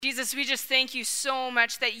Jesus, we just thank you so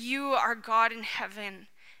much that you are God in heaven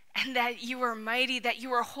and that you are mighty, that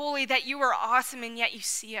you are holy, that you are awesome, and yet you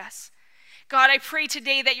see us. God, I pray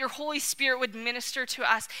today that your Holy Spirit would minister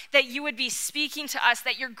to us, that you would be speaking to us,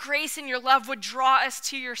 that your grace and your love would draw us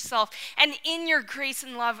to yourself. And in your grace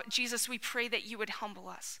and love, Jesus, we pray that you would humble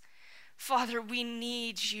us. Father, we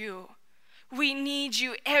need you. We need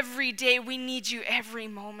you every day. We need you every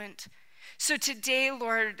moment. So today,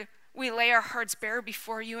 Lord, we lay our hearts bare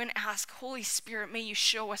before you and ask, Holy Spirit, may you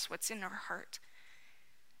show us what's in our heart.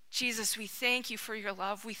 Jesus, we thank you for your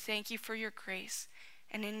love. We thank you for your grace.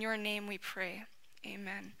 And in your name we pray.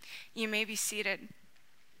 Amen. You may be seated.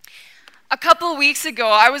 A couple of weeks ago,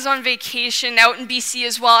 I was on vacation out in BC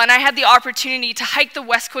as well, and I had the opportunity to hike the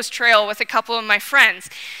West Coast Trail with a couple of my friends.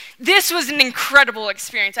 This was an incredible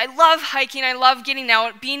experience. I love hiking. I love getting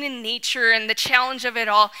out, being in nature, and the challenge of it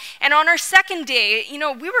all. And on our second day,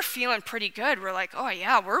 we were feeling pretty good. We're like, oh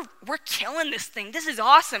yeah, we're killing this thing. This is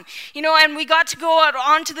awesome. And we got to go out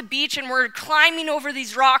onto the beach, and we're climbing over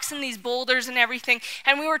these rocks and these boulders and everything.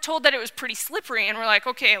 And we were told that it was pretty slippery. And we're like,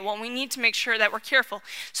 okay, well, we need to make sure that we're careful.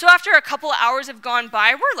 So after a couple of hours have gone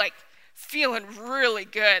by, we're like feeling really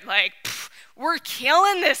good. Like, we're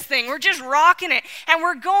killing this thing. We're just rocking it. And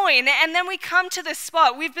we're going. And then we come to this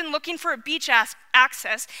spot. We've been looking for a beach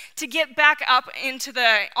access to get back up onto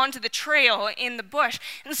the trail in the bush.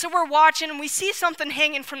 And so we're watching, and we see something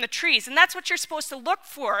hanging from the trees. And that's what you're supposed to look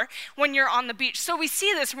for when you're on the beach. So we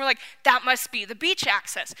see this, and we're like, that must be the beach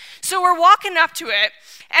access. So we're walking up to it,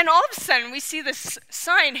 and all of a sudden, we see this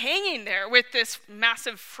sign hanging there with this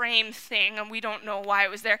massive frame thing, and we don't know why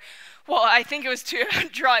it was there. Well, I think it was to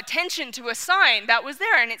draw attention to a sign that was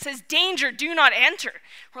there, and it says, "Danger, do not enter."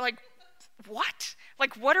 We're like, what?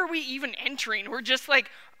 Like, what are we even entering? We're just like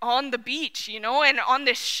on the beach, and on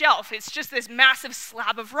this shelf, it's just this massive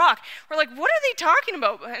slab of rock. We're like, what are they talking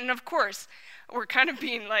about? And of course, we're kind of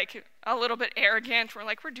being like a little bit arrogant. We're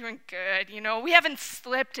like, we're doing good, we haven't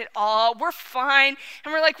slipped at all. We're fine.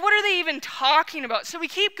 And we're like, what are they even talking about? So we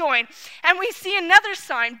keep going, and we see another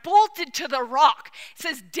sign bolted to the rock. It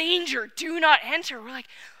says, "Danger, do not enter." We're like,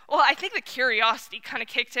 well, I think the curiosity kind of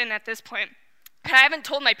kicked in at this point. And I haven't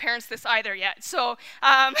told my parents this either yet, so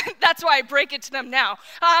that's why I break it to them now.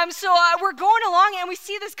 So we're going along, and we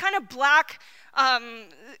see this kind of black,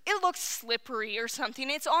 it looks slippery or something.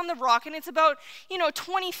 It's on the rock, and it's about,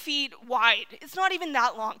 20 feet wide. It's not even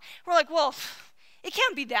that long. We're like, well, it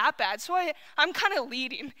can't be that bad. So I'm kind of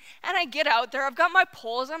leading, and I get out there. I've got my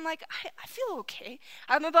poles. I'm like, I feel okay.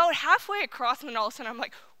 I'm about halfway across, and then all of a sudden I'm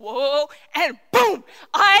like, whoa, and boom.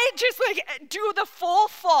 I just do the full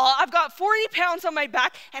fall. I've got 40 pounds on my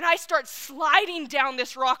back, and I start sliding down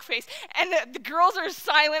this rock face, and the girls are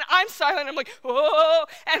silent. I'm silent. I'm like, whoa.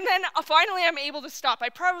 And then finally I'm able to stop. I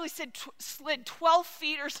probably slid 12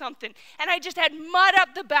 feet or something, and I just had mud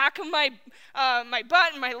up the back of my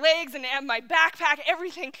butt and my legs and my backpack,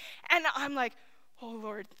 everything. And I'm like, oh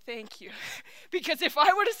Lord, thank you. Because if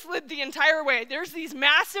I would have slid the entire way, there's these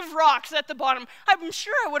massive rocks at the bottom. I'm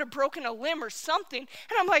sure I would have broken a limb or something.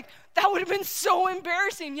 And I'm like, that would have been so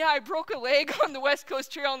embarrassing. Yeah, I broke a leg on the West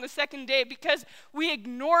Coast Trail on the second day because we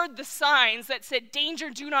ignored the signs that said,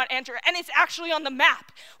 "Danger, do not enter." And it's actually on the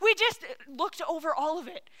map. We just looked over all of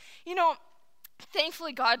it.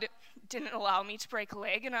 Thankfully God didn't allow me to break a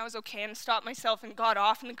leg, and I was okay and stopped myself and got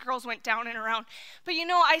off, and the girls went down and around. But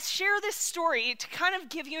I share this story to kind of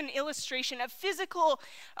give you an illustration, a physical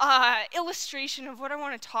illustration of what I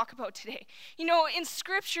want to talk about today. In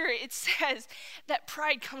Scripture, it says that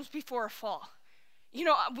pride comes before a fall.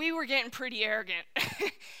 We were getting pretty arrogant,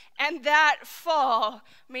 and that fall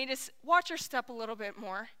made us watch our step a little bit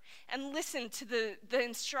more and listen to the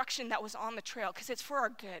instruction that was on the trail, because it's for our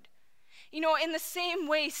good. In the same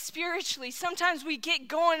way, spiritually, sometimes we get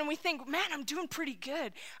going and we think, man, I'm doing pretty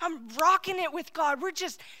good. I'm rocking it with God. We're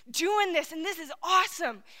just doing this, and this is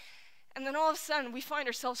awesome. And then all of a sudden, we find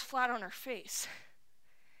ourselves flat on our face.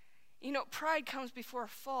 Pride comes before a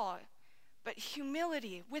fall, but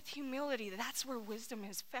with humility, that's where wisdom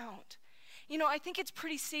is found. I think it's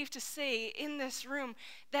pretty safe to say in this room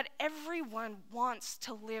that everyone wants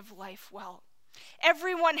to live life well.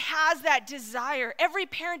 Everyone has that desire. Every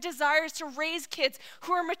parent desires to raise kids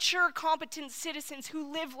who are mature, competent citizens who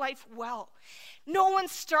live life well. No one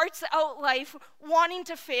starts out life wanting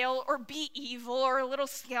to fail or be evil or a little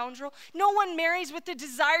scoundrel. No one marries with the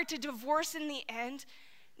desire to divorce in the end.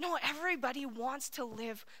 No, everybody wants to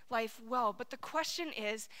live life well. But the question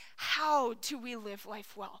is, how do we live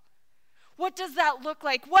life well? What does that look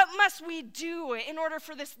like? What must we do in order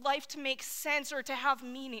for this life to make sense or to have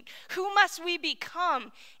meaning? Who must we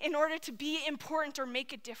become in order to be important or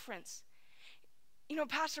make a difference?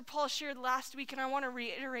 Pastor Paul shared last week, and I want to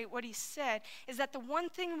reiterate what he said, is that the one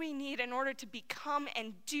thing we need in order to become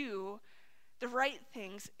and do the right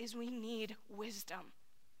things is we need wisdom.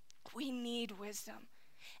 We need wisdom.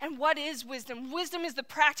 And what is wisdom? Wisdom is the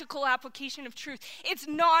practical application of truth. It's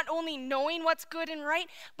not only knowing what's good and right,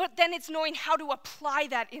 but then it's knowing how to apply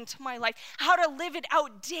that into my life, how to live it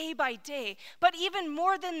out day by day. But even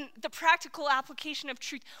more than the practical application of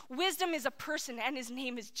truth, wisdom is a person, and his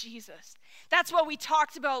name is Jesus. That's what we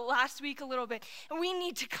talked about last week a little bit. And we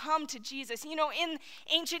need to come to Jesus. In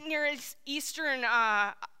ancient Near Eastern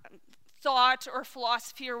thought or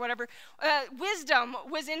philosophy or whatever, wisdom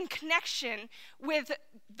was in connection with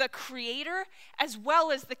the creator as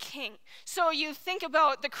well as the king. So you think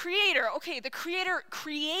about the creator. Okay, the creator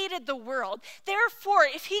created the world. Therefore,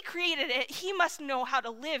 if he created it, he must know how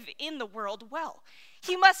to live in the world well.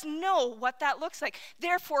 He must know what that looks like.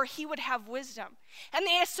 Therefore, he would have wisdom. And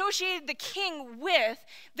they associated the king with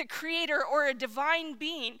the creator or a divine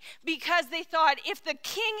being because they thought if the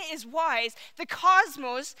king is wise, the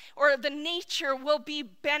cosmos or the nature will be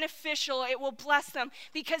beneficial. It will bless them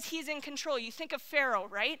because he's in control. You think of Pharaoh,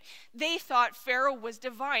 right? They thought Pharaoh was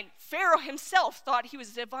divine. Pharaoh himself thought he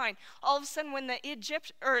was divine. All of a sudden, when the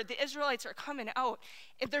Israelites are coming out,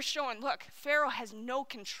 they're showing, look, Pharaoh has no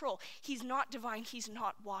control. He's not divine. He's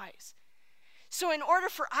not wise. So in order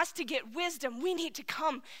for us to get wisdom, we need to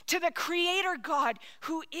come to the Creator God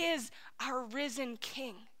who is our risen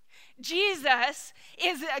King. Jesus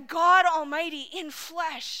is a God Almighty in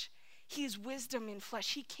flesh. He's wisdom in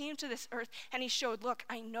flesh. He came to this earth and he showed, look,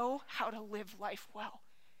 I know how to live life well.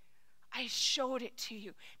 I showed it to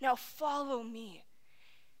you. Now follow me.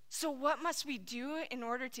 So what must we do in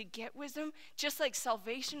order to get wisdom? Just like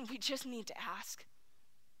salvation, we just need to ask.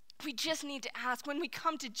 We just need to ask when we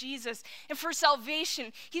come to Jesus. And for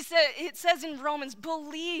salvation, it says in Romans,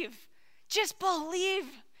 believe. Just believe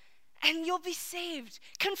and you'll be saved.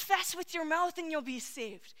 Confess with your mouth and you'll be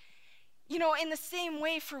saved. In the same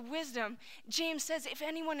way for wisdom, James says, if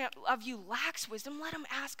anyone of you lacks wisdom, let him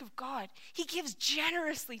ask of God. He gives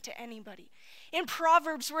generously to anybody. In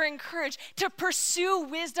Proverbs, we're encouraged to pursue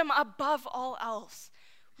wisdom above all else.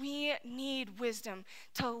 We need wisdom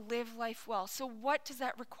to live life well. So what does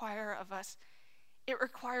that require of us? It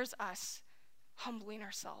requires us humbling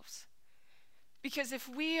ourselves. Because if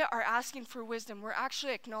we are asking for wisdom, we're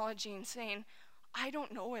actually acknowledging and saying, I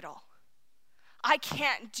don't know it all. I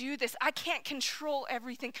can't do this. I can't control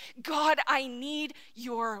everything. God, I need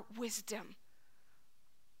your wisdom.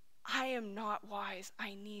 I am not wise.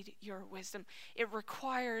 I need your wisdom. It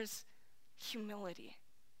requires humility.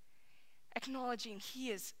 Acknowledging he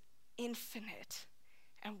is infinite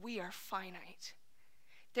and we are finite.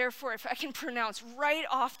 Therefore, if I can pronounce right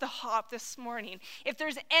off the hop this morning, if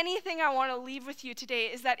there's anything I want to leave with you today,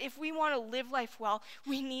 is that if we want to live life well,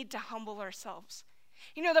 we need to humble ourselves.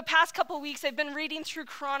 The past couple of weeks I've been reading through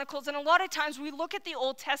Chronicles, and a lot of times we look at the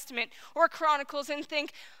Old Testament or Chronicles and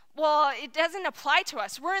think, well, it doesn't apply to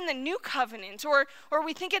us. We're in the new covenant, or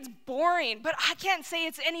we think it's boring, but I can't say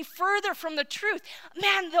it's any further from the truth.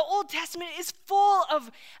 Man, the Old Testament is full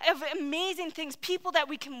of amazing things, people that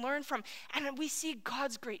we can learn from, and we see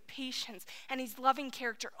God's great patience and his loving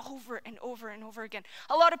character over and over and over again.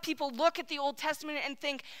 A lot of people look at the Old Testament and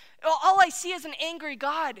think, oh, all I see is an angry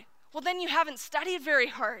God. Well, then you haven't studied very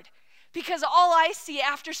hard. Because all I see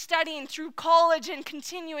after studying through college and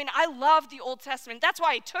continuing, I love the Old Testament. That's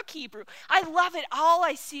why I took Hebrew. I love it. All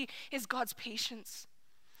I see is God's patience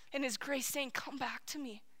and his grace saying, come back to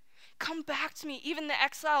me. Come back to me. Even the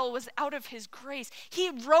exile was out of his grace. He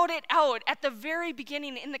wrote it out at the very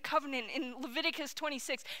beginning in the covenant in Leviticus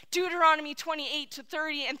 26, Deuteronomy 28 to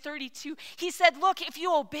 30 and 32. He said, look, if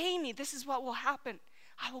you obey me, this is what will happen.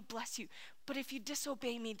 I will bless you. But if you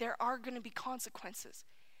disobey me, there are going to be consequences.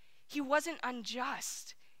 He wasn't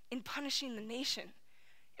unjust in punishing the nation.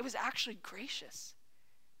 It was actually gracious.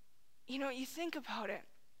 You think about it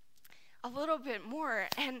a little bit more.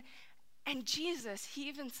 And Jesus, he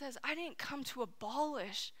even says, I didn't come to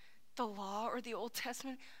abolish the law or the Old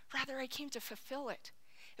Testament. Rather, I came to fulfill it.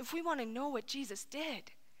 If we want to know what Jesus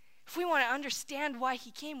did, if we want to understand why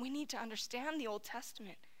he came, we need to understand the Old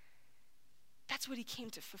Testament. That's what he came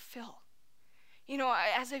to fulfill.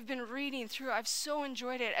 As I've been reading through, I've so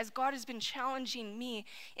enjoyed it as God has been challenging me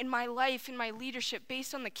in my life, in my leadership,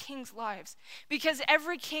 based on the king's lives. Because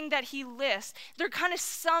every king that he lists, they're kind of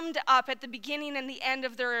summed up at the beginning and the end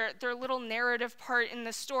of their little narrative part in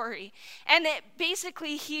the story. And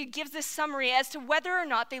basically, he gives this summary as to whether or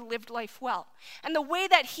not they lived life well. And the way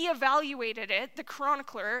that he evaluated it, the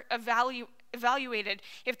chronicler evaluated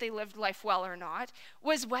if they lived life well or not,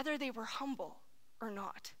 was whether they were humble or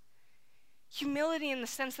not. Humility in the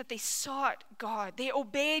sense that they sought God. They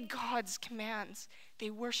obeyed God's commands. They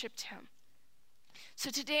worshiped him. So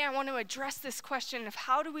today I want to address this question of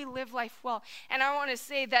how do we live life well? And I want to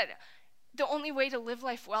say that the only way to live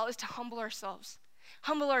life well is to humble ourselves.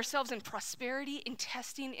 Humble ourselves in prosperity, in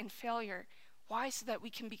testing, in failure. Why? So that we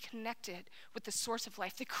can be connected with the source of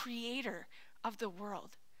life, the creator of the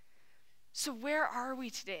world. So where are we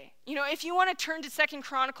today? If you want to turn to 2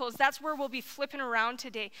 Chronicles, that's where we'll be flipping around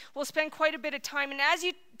today. We'll spend quite a bit of time. And as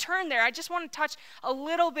you turn there, I just want to touch a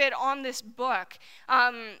little bit on this book.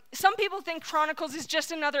 Some people think Chronicles is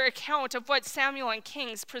just another account of what Samuel and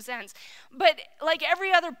Kings presents. But like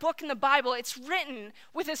every other book in the Bible, it's written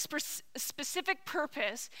with a specific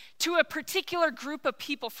purpose to a particular group of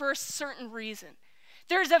people for a certain reason.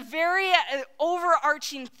 There's a very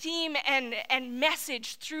overarching theme and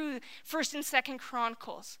message through 1st and 2nd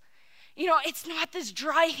Chronicles. It's not this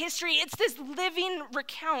dry history. It's this living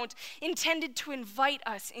recount intended to invite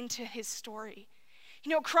us into his story.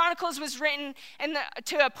 Chronicles was written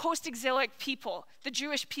to a post-exilic people, the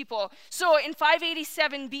Jewish people. So in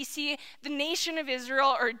 587 BC, the nation of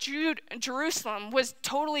Israel, or Jerusalem, was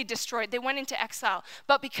totally destroyed. They went into exile.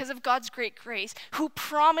 But because of God's great grace, who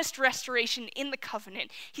promised restoration in the covenant,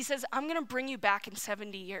 he says, I'm going to bring you back in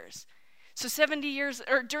 70 years. So 70 years,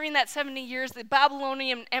 or during that 70 years, the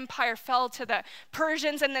Babylonian Empire fell to the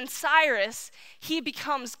Persians, and then Cyrus, he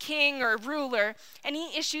becomes king or ruler, and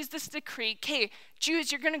he issues this decree, okay,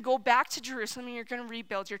 Jews, you're going to go back to Jerusalem and you're going to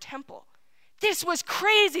rebuild your temple. This was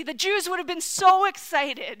crazy. The Jews would have been so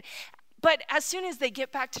excited. But as soon as they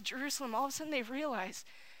get back to Jerusalem, all of a sudden they realize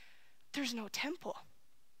there's no temple.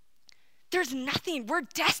 There's nothing. We're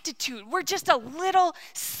destitute. We're just a little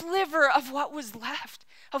sliver of what was left,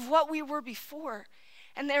 of what we were before.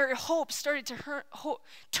 And their hope started to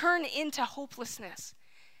turn into hopelessness.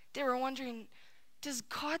 They were wondering, does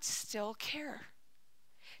God still care?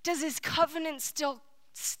 Does his covenant still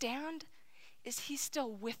stand? Is he still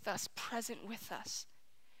with us, present with us?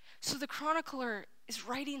 So the chronicler is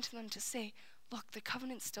writing to them to say, look, the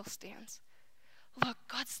covenant still stands. Look,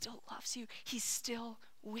 God still loves you. He's still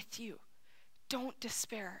with you. Don't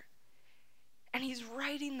despair. And he's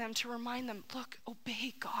writing them to remind them, look,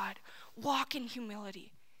 obey God. Walk in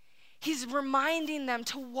humility. He's reminding them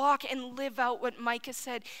to walk and live out what Micah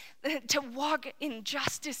said, to walk in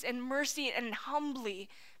justice and mercy and humbly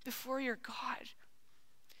before your God.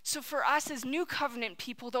 So for us as new covenant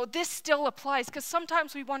people, though, this still applies, because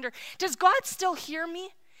sometimes we wonder, does God still hear me?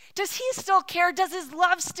 Does he still care? Does his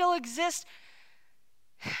love still exist?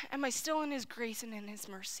 Am I still in his grace and in his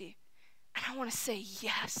mercy? And I want to say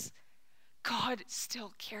yes. God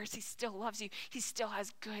still cares. He still loves you. He still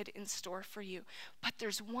has good in store for you. But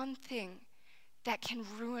there's one thing that can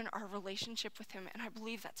ruin our relationship with him, and I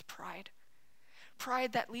believe that's pride.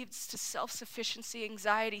 Pride that leads to self-sufficiency,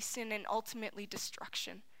 anxiety, sin, and ultimately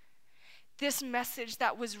destruction. This message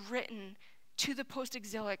that was written to the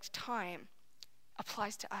post-exilic time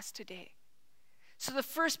applies to us today. So the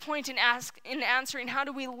first point in answering how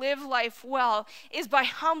do we live life well is by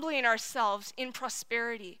humbling ourselves in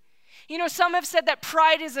prosperity. Some have said that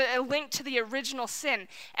pride is a link to the original sin,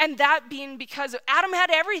 and that being because Adam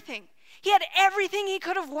had everything. He had everything he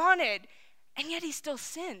could have wanted, and yet he still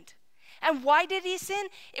sinned. And why did he sin?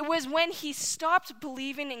 It was when he stopped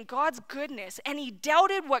believing in God's goodness and he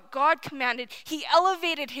doubted what God commanded. He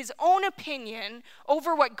elevated his own opinion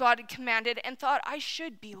over what God had commanded and thought, I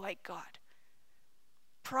should be like God.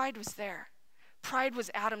 Pride was there. Pride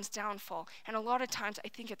was Adam's downfall. And a lot of times I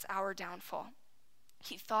think it's our downfall.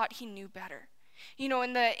 He thought he knew better.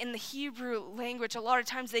 In the Hebrew language, a lot of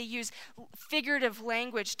times they use figurative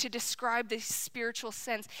language to describe the spiritual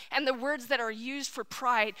sense. And the words that are used for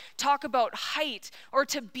pride talk about height or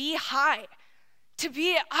to be high, to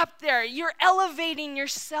be up there. You're elevating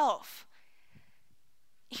yourself.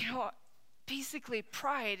 Basically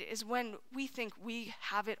pride is when we think we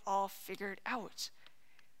have it all figured out.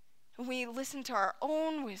 We listen to our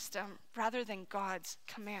own wisdom rather than God's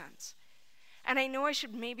commands. And I know I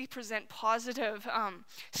should maybe present positive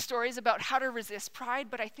stories about how to resist pride,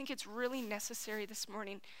 but I think it's really necessary this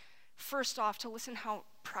morning, first off, to listen how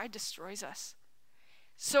pride destroys us.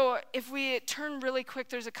 So if we turn really quick,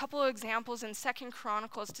 there's a couple of examples in 2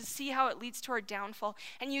 Chronicles to see how it leads to our downfall.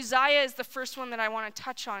 And Uzziah is the first one that I want to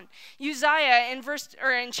touch on. Uzziah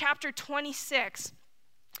in chapter 26,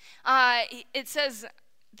 it says,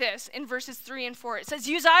 this in verses 3 and 4. It says,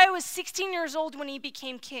 Uzziah was 16 years old when he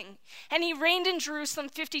became king, and he reigned in Jerusalem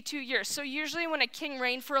 52 years. So usually when a king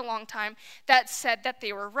reigned for a long time, that said that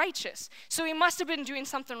they were righteous. So he must have been doing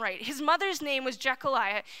something right. His mother's name was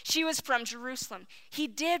Jechaliah. She was from Jerusalem. He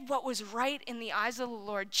did what was right in the eyes of the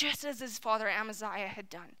Lord, just as his father Amaziah had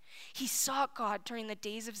done. He sought God during the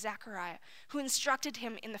days of Zechariah, who instructed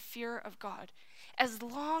him in the fear of God. As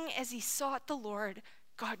long as he sought the Lord,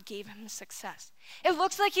 God gave him success. It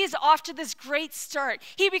looks like he's off to this great start.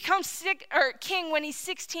 He becomes king when he's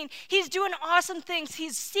 16. He's doing awesome things.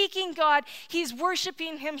 He's seeking God. He's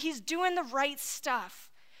worshiping him. He's doing the right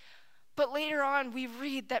stuff. But later on, we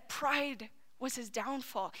read that pride was his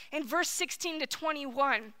downfall. In verse 16 to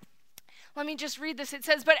 21, let me just read this. It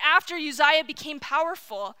says, but after Uzziah became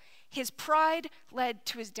powerful, his pride led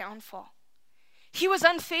to his downfall. He was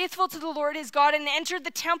unfaithful to the Lord his God and entered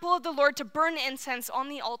the temple of the Lord to burn incense on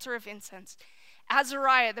the altar of incense.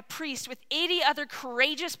 Azariah, the priest, with 80 other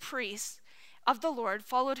courageous priests of the Lord,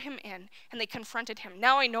 followed him in, and they confronted him.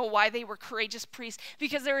 Now I know why they were courageous priests,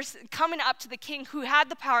 because they were coming up to the king who had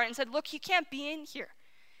the power and said, look, you can't be in here.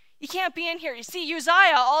 You can't be in here. You see,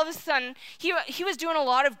 Uzziah, all of a sudden, he was doing a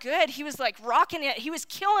lot of good. He was like rocking it. He was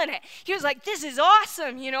killing it. He was like, this is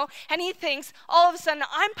awesome, you know. And he thinks, all of a sudden,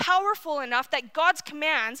 I'm powerful enough that God's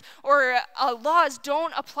commands or laws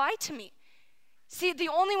don't apply to me. See, the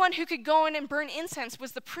only one who could go in and burn incense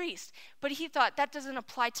was the priest. But he thought, that doesn't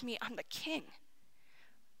apply to me. I'm the king.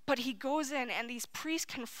 But he goes in, and these priests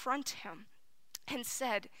confront him and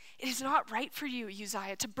said, it is not right for you,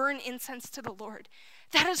 Uzziah, to burn incense to the Lord.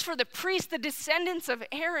 That is for the priests, the descendants of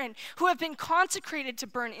Aaron, who have been consecrated to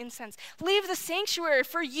burn incense. Leave the sanctuary,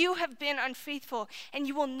 for you have been unfaithful, and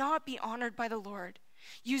you will not be honored by the Lord.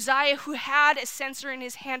 Uzziah, who had a censer in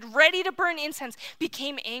his hand, ready to burn incense,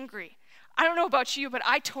 became angry. I don't know about you, but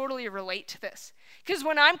I totally relate to this. Because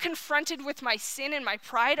when I'm confronted with my sin and my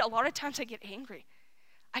pride, a lot of times I get angry.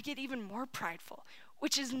 I get even more prideful,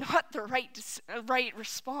 which is not the right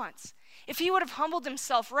response. If he would have humbled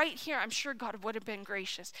himself right here, I'm sure God would have been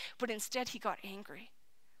gracious. But instead, he got angry.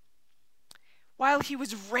 While he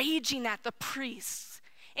was raging at the priests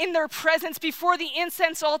in their presence before the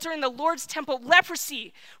incense altar in the Lord's temple,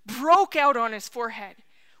 leprosy broke out on his forehead.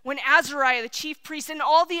 When Azariah, the chief priest, and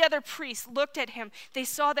all the other priests looked at him, they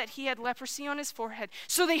saw that he had leprosy on his forehead.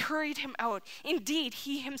 So they hurried him out. Indeed,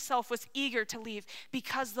 he himself was eager to leave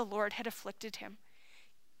because the Lord had afflicted him.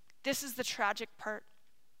 This is the tragic part.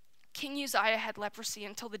 King Uzziah had leprosy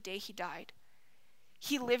until the day he died.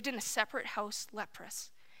 He lived in a separate house, leprous,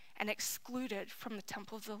 and excluded from the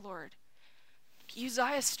temple of the Lord.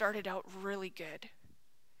 Uzziah started out really good,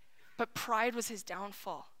 but pride was his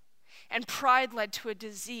downfall. And pride led to a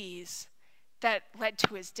disease that led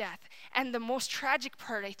to his death. And the most tragic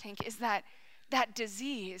part, I think, is that that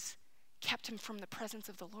disease kept him from the presence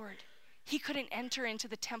of the Lord. He couldn't enter into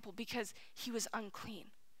the temple because he was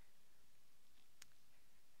unclean.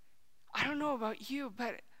 I don't know about you,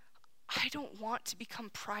 but I don't want to become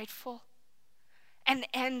prideful and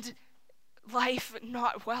end life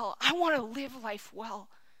not well. I want to live life well.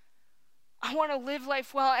 I want to live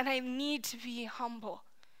life well, and I need to be humble.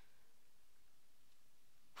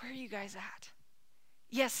 Where are you guys at?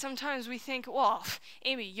 Yes, sometimes we think, well,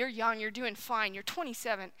 Amy, you're young, you're doing fine, you're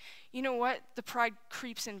 27. You know what? The pride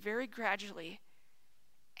creeps in very gradually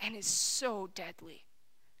and is so deadly.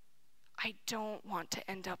 I don't want to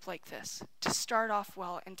end up like this, to start off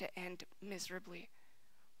well and to end miserably.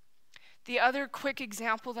 The other quick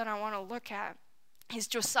example that I want to look at is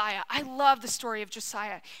Josiah. I love the story of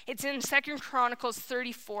Josiah. It's in 2 Chronicles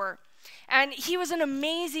 34. And he was an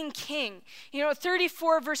amazing king.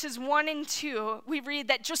 34 verses 1 and 2, we read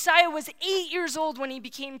that Josiah was 8 years old when he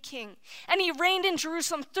became king. And he reigned in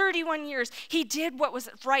Jerusalem 31 years. He did what was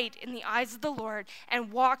right in the eyes of the Lord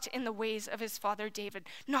and walked in the ways of his father David,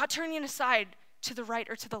 not turning aside to the right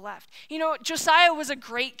or to the left. Josiah was a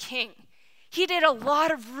great king. He did a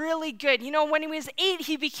lot of really good. When he was 8,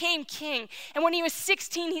 he became king. And when he was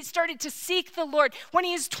 16, he started to seek the Lord. When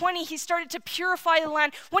he was 20, he started to purify the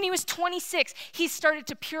land. When he was 26, he started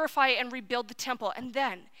to purify and rebuild the temple. And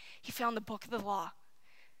then he found the book of the law,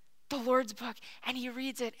 the Lord's book, and he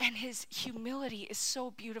reads it, and his humility is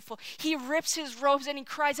so beautiful. He rips his robes and he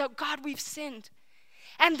cries out, God, we've sinned.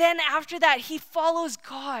 And then after that, he follows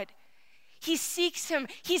God. He seeks him.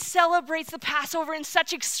 He celebrates the Passover in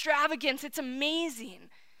such extravagance. It's amazing.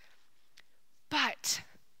 But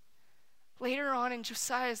later on in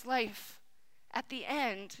Josiah's life, at the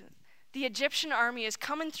end, the Egyptian army is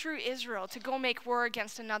coming through Israel to go make war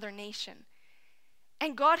against another nation.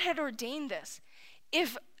 And God had ordained this.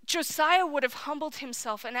 If Josiah would have humbled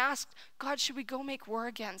himself and asked, God, should we go make war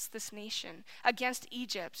against this nation, against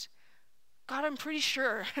Egypt? God, I'm pretty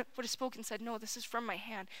sure, would have spoken and said, no, this is from my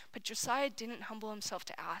hand. But Josiah didn't humble himself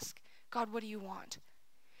to ask, God, what do you want?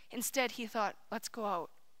 Instead, he thought, let's go out.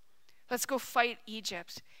 Let's go fight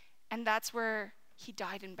Egypt. And that's where he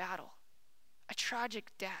died in battle. A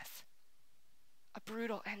tragic death. A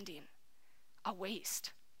brutal ending. A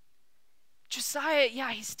waste. Josiah,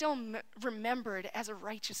 yeah, he's still remembered as a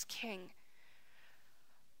righteous king.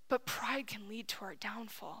 But pride can lead to our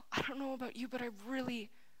downfall. I don't know about you, but I really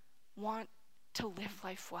want to live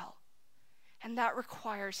life well. And that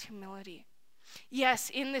requires humility. Yes,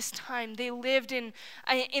 in this time, they lived in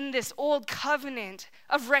this old covenant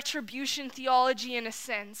of retribution theology in a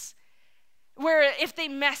sense, where if they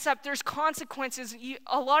mess up, there's consequences,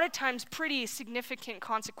 a lot of times pretty significant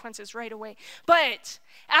consequences right away. But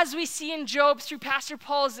as we see in Job, through Pastor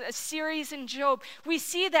Paul's series in Job, we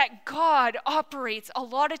see that God operates a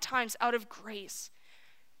lot of times out of grace.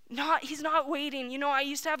 He's not waiting. You know, I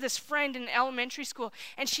used to have this friend in elementary school,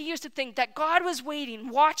 and she used to think that God was waiting,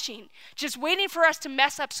 watching, just waiting for us to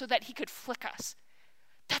mess up so that he could flick us.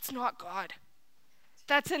 That's not God.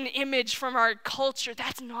 That's an image from our culture.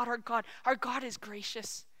 That's not our God. Our God is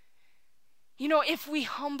gracious. You know, if we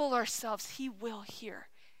humble ourselves, he will hear.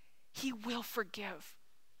 He will forgive.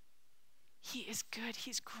 He is good.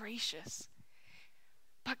 He's gracious.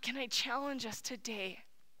 But can I challenge us today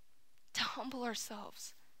to humble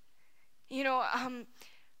ourselves? You know,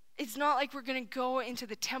 it's not like we're going to go into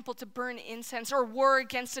the temple to burn incense or war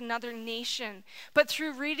against another nation. But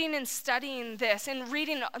through reading and studying this and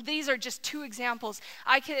reading, these are just two examples.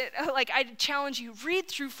 I challenge you, read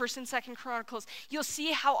through 1st and 2nd Chronicles. You'll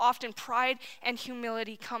see how often pride and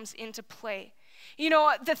humility comes into play. You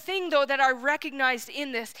know, the thing though that I recognized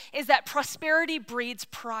in this is that prosperity breeds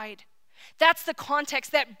pride. That's the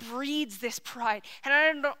context that breeds this pride.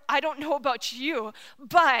 And I don't know about you,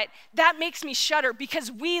 but that makes me shudder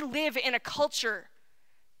because we live in a culture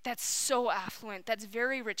that's so affluent, that's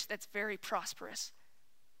very rich, that's very prosperous.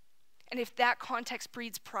 And if that context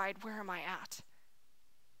breeds pride, where am I at?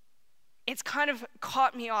 It's kind of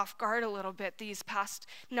caught me off guard a little bit these past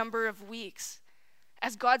number of weeks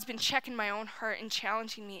as God's been checking my own heart and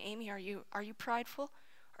challenging me, Amy, are you prideful?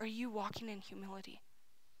 Are you walking in humility?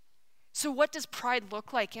 So what does pride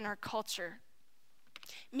look like in our culture?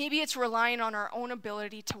 Maybe it's relying on our own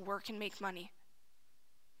ability to work and make money.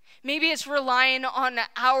 Maybe it's relying on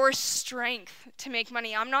our strength to make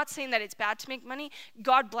money. I'm not saying that it's bad to make money.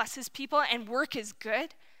 God blesses people and work is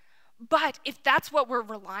good. But if that's what we're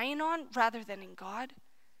relying on rather than in God,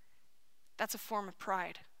 that's a form of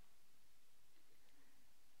pride.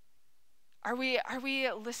 Are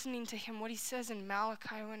we listening to him, what he says in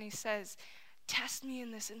Malachi when he says, test me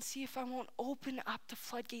in this and see if I won't open up the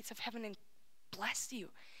floodgates of heaven and bless you.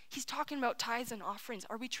 He's talking about tithes and offerings.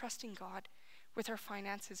 Are we trusting God with our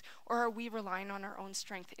finances, or are we relying on our own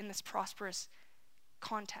strength in this prosperous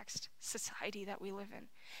context, society that we live in?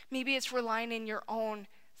 Maybe it's relying in your own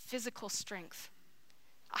physical strength.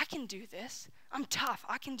 I can do this. I'm tough.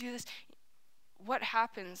 I can do this. What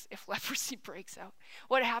happens if leprosy breaks out?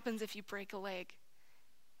 What happens if you break a leg?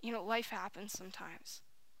 You know, life happens sometimes.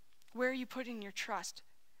 Where are you putting your trust?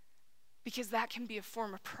 Because that can be a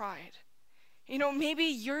form of pride. You know, maybe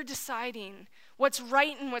you're deciding what's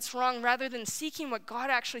right and what's wrong rather than seeking what God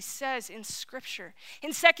actually says in Scripture.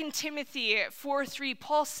 In 2 Timothy 4:3,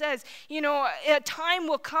 Paul says, you know, a time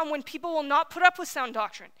will come when people will not put up with sound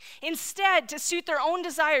doctrine. Instead, to suit their own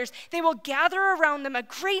desires, they will gather around them a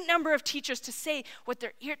great number of teachers to say what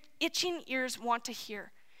their itching ears want to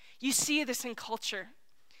hear. You see this in culture.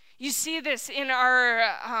 You see this in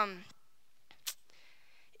our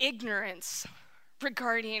ignorance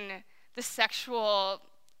regarding the sexual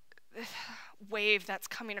wave that's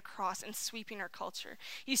coming across and sweeping our culture.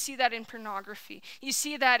 You see that in pornography. You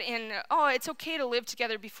see that in, it's okay to live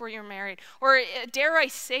together before you're married. Or dare I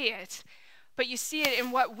say it, but you see it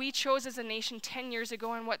in what we chose as a nation 10 years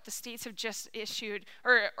ago and what the states have just issued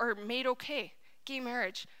or made okay, gay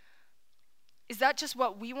marriage. Is that just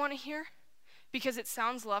what we want to hear? Because it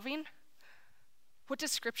sounds loving? What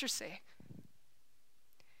does Scripture say?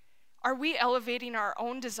 Are we elevating our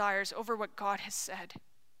own desires over what God has said?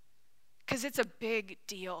 Because it's a big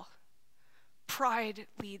deal. Pride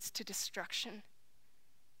leads to destruction.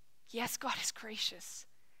 Yes, God is gracious,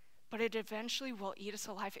 but it eventually will eat us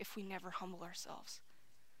alive if we never humble ourselves.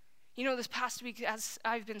 You know, this past week as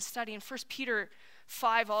I've been studying 1 Peter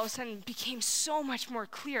 5 all of a sudden became so much more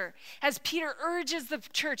clear. As Peter urges the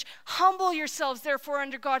church, humble yourselves therefore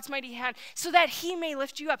under God's mighty hand so that he may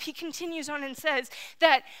lift you up. He continues on and says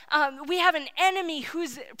that we have an enemy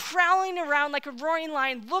who's prowling around like a roaring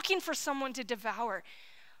lion looking for someone to devour.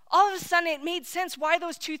 All of a sudden it made sense why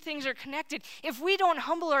those two things are connected. If we don't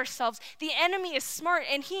humble ourselves, the enemy is smart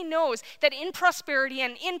and he knows that in prosperity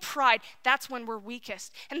and in pride, that's when we're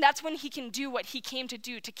weakest. And that's when he can do what he came to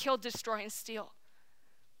do, to kill, destroy, and steal.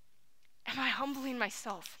 Am I humbling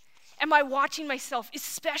myself? Am I watching myself,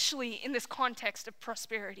 especially in this context of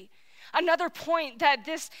prosperity? Another point that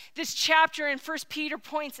this chapter in 1 Peter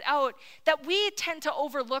points out that we tend to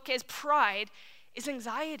overlook as pride is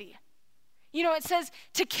anxiety. You know, it says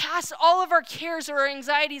to cast all of our cares or our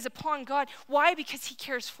anxieties upon God. Why? Because he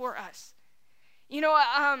cares for us. You know,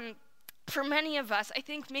 for many of us, I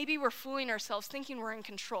think maybe we're fooling ourselves thinking we're in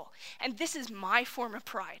control. And this is my form of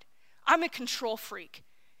pride. I'm a control freak.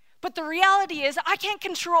 But the reality is I can't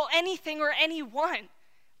control anything or anyone,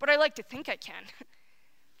 but I like to think I can.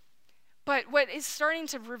 But what God's starting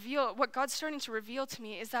to reveal to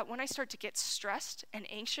me is that when I start to get stressed and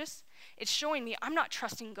anxious, it's showing me I'm not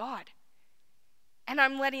trusting God. And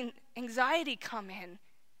I'm letting anxiety come in,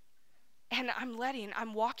 and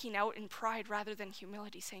I'm walking out in pride rather than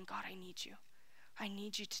humility, saying, God, I need you. I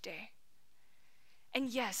need you today. And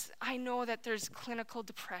yes, I know that there's clinical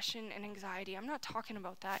depression and anxiety. I'm not talking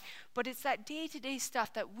about that. But it's that day-to-day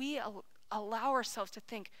stuff that we allow ourselves to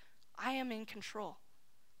think, I am in control.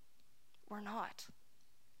 We're not.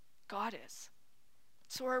 God is.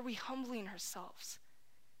 So are we humbling ourselves?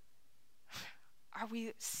 Are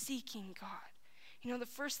we seeking God? You know, the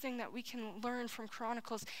first thing that we can learn from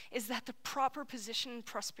Chronicles is that the proper position in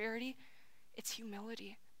prosperity, it's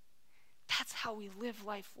humility. That's how we live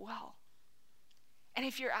life well. And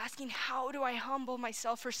if you're asking, how do I humble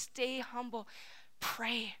myself or stay humble?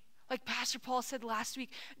 Pray. Like Pastor Paul said last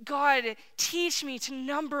week, God, teach me to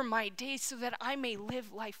number my days so that I may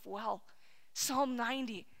live life well. Psalm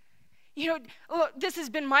 90. You know, this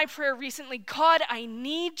has been my prayer recently. God, I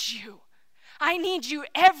need you. I need you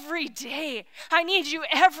every day. I need you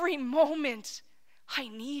every moment. I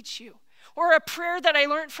need you. Or a prayer that I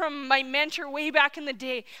learned from my mentor way back in the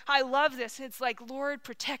day. I love this. It's like, Lord,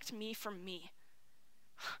 protect me from me.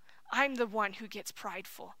 I'm the one who gets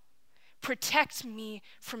prideful. Protect me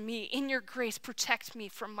from me. In your grace, protect me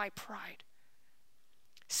from my pride.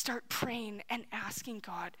 Start praying and asking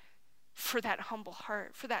God for that humble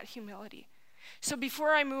heart, for that humility. So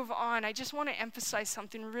before I move on, I just want to emphasize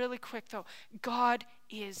something really quick though. God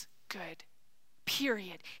is good.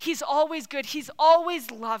 Period. He's always good. He's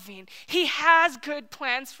always loving. He has good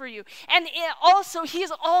plans for you. And also,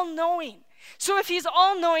 he's all-knowing. So if he's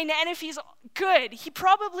all-knowing and if he's good, he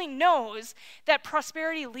probably knows that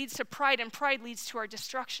prosperity leads to pride and pride leads to our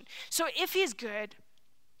destruction. So if he's good,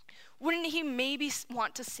 wouldn't he maybe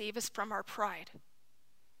want to save us from our pride?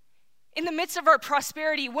 In the midst of our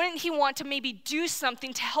prosperity, wouldn't he want to maybe do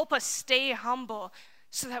something to help us stay humble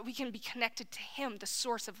so that we can be connected to him, the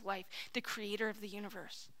source of life, the creator of the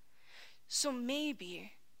universe? So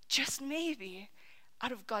maybe, just maybe,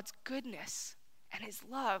 out of God's goodness and his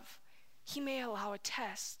love, he may allow a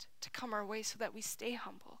test to come our way so that we stay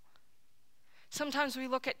humble. Sometimes we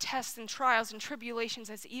look at tests and trials and tribulations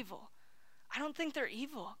as evil. I don't think they're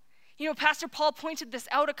evil. You know, Pastor Paul pointed this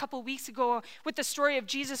out a couple weeks ago with the story of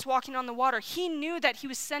Jesus walking on the water. He knew that he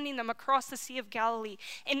was sending them across the Sea of Galilee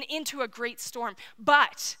and into a great storm.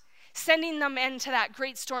 But sending them into that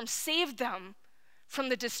great storm saved them from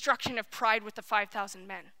the destruction of pride with the 5,000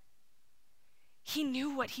 men. He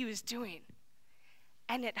knew what he was doing.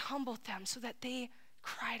 And it humbled them so that they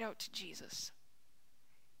cried out to Jesus.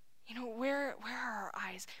 You know, where are our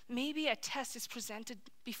eyes? Maybe a test is presented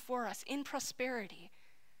before us in prosperity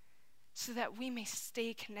so that we may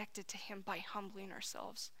stay connected to him by humbling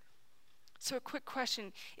ourselves. So a quick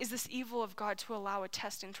question, is this evil of God to allow a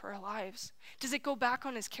test into our lives? Does it go back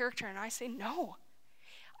on his character? And I say no.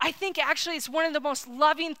 I think actually it's one of the most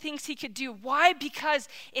loving things he could do. Why? Because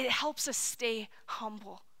it helps us stay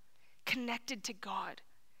humble, connected to God.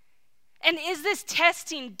 And is this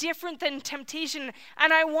testing different than temptation?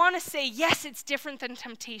 And I want to say, yes, it's different than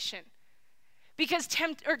temptation. Because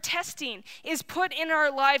testing is put in our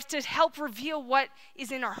lives to help reveal what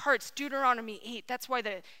is in our hearts. Deuteronomy 8, that's why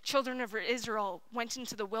the children of Israel went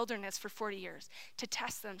into the wilderness for 40 years, to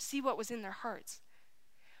test them, see what was in their hearts.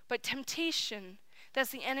 But temptation, that's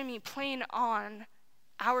the enemy playing on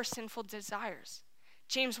our sinful desires.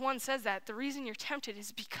 James 1 says that the reason you're tempted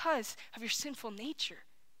is because of your sinful nature.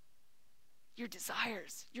 Your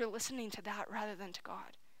desires. You're listening to that rather than to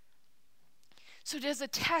God. So does a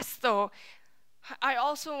test, though, I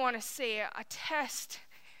also want to say a test,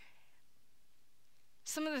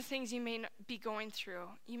 some of the things you may be going through,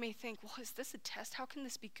 you may think, well, is this a test? How can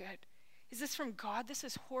this be good? Is this from God? This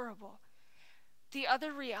is horrible. The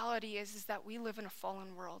other reality is that we live in a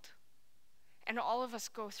fallen world, and all of us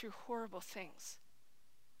go through horrible things.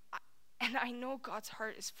 And I know God's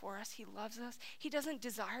heart is for us. He loves us. He doesn't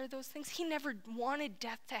desire those things. He never wanted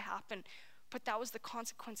death to happen, but that was the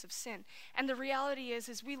consequence of sin. And the reality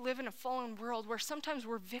is we live in a fallen world where sometimes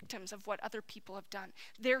we're victims of what other people have done,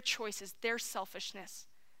 their choices, their selfishness,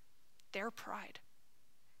 their pride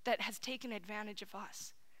that has taken advantage of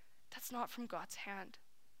us. That's not from God's hand.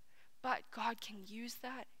 But God can use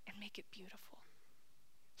that and make it beautiful.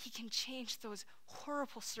 He can change those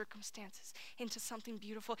horrible circumstances into something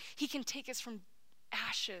beautiful. He can take us from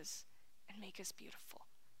ashes and make us beautiful.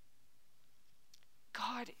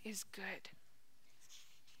 God is good.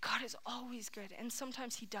 God is always good, and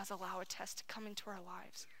sometimes he does allow a test to come into our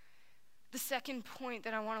lives. The second point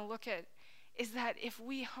that I want to look at is that if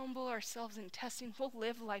we humble ourselves in testing, we'll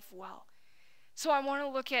live life well. So I want to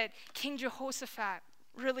look at King Jehoshaphat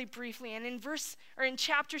really briefly, and in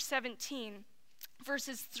chapter 17,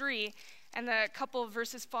 verses 3 and the couple of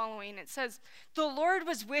verses following, it says, "The Lord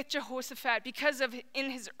was with Jehoshaphat because in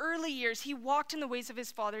his early years he walked in the ways of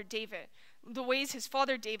his father David, the ways his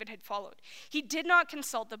father David had followed. He did not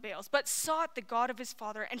consult the Baals, but sought the God of his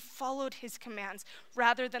father and followed his commands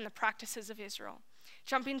rather than the practices of Israel."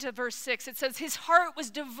 Jumping to verse 6, it says, "His heart was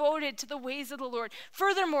devoted to the ways of the Lord.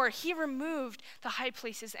 Furthermore, he removed the high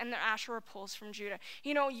places and the Asherah poles from Judah."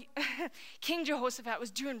 You know, King Jehoshaphat was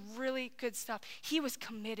doing really good stuff. He was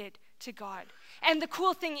committed to God. And the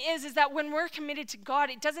cool thing is that when we're committed to God,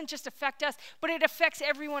 it doesn't just affect us, but it affects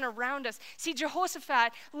everyone around us. See,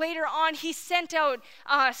 Jehoshaphat, later on, he sent out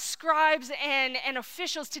scribes and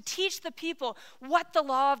officials to teach the people what the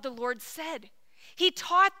law of the Lord said. He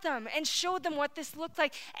taught them and showed them what this looked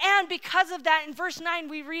like. And because of that, in verse 9,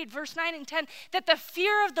 we read, verse 9 and 10, that the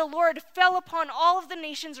fear of the Lord fell upon all of the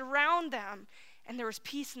nations around them, and there was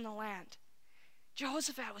peace in the land.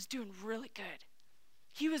 Jehoshaphat was doing really good.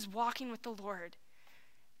 He was walking with the Lord.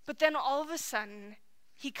 But then all of a sudden,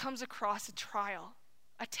 he comes across a trial,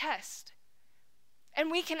 a test.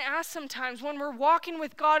 And we can ask sometimes when we're walking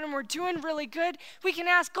with God and we're doing really good, we can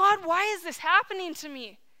ask, God, why is this happening to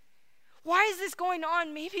me? Why is this going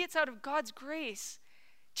on? Maybe it's out of God's grace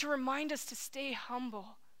to remind us to stay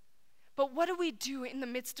humble. But what do we do in the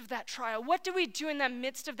midst of that trial? What do we do in the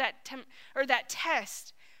midst of that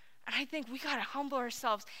test? And I think we got to humble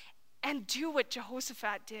ourselves and do what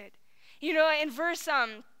Jehoshaphat did. You know,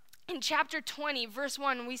 in chapter 20, verse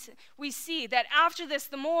 1, we see that after this,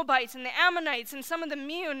 the Moabites and the Ammonites and some of the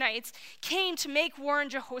Meunites came to make war on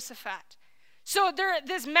Jehoshaphat. So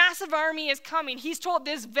this massive army is coming. He's told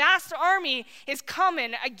this vast army is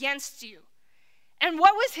coming against you. And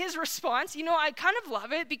what was his response? You know, I kind of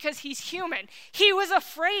love it because he's human. He was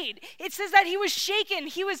afraid. It says that he was shaken.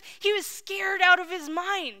 He was scared out of his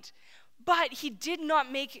mind. But he did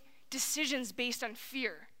not make decisions based on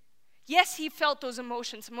fear. Yes, he felt those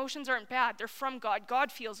emotions. Emotions aren't bad. They're from God.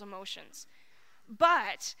 God feels emotions.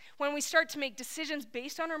 But when we start to make decisions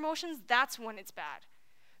based on our emotions, that's when it's bad.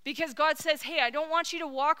 Because God says, hey, I don't want you to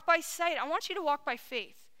walk by sight. I want you to walk by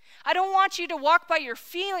faith. I don't want you to walk by your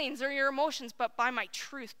feelings or your emotions, but by my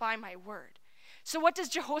truth, by my word. So what does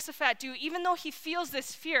Jehoshaphat do? Even though he feels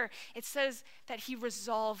this fear, it says that he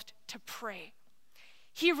resolved to pray.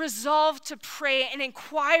 He resolved to pray and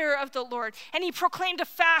inquire of the Lord, and he proclaimed a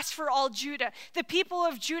fast for all Judah. The people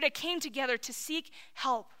of Judah came together to seek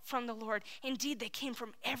help from the Lord. Indeed, they came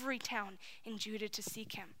from every town in Judah to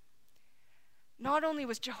seek him. Not only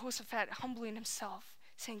was Jehoshaphat humbling himself,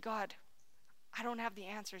 saying, God, I don't have the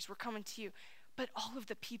answers, we're coming to you, but all of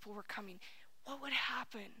the people were coming. What would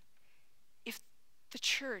happen if the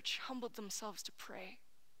church humbled themselves to pray?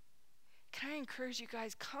 Can I encourage you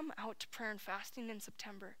guys, come out to prayer and fasting in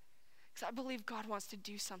September? Because I believe God wants to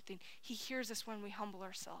do something. He hears us when we humble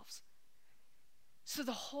ourselves. So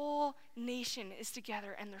the whole nation is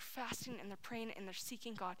together, and they're fasting, and they're praying, and they're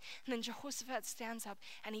seeking God. And then Jehoshaphat stands up,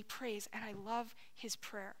 and he prays, and I love his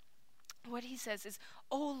prayer. What he says is,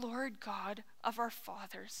 O Lord God of our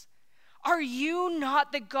fathers, are you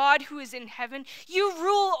not the God who is in heaven? You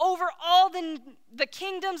rule over all the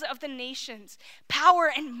kingdoms of the nations.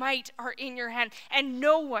 Power and might are in your hand, and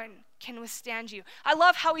no one can withstand you. I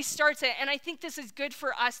love how he starts it, and I think this is good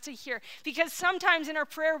for us to hear, because sometimes in our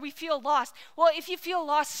prayer we feel lost. Well, if you feel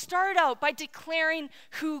lost, start out by declaring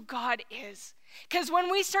who God is. Because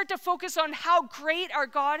when we start to focus on how great our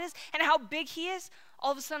God is and how big he is,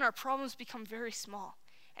 all of a sudden our problems become very small.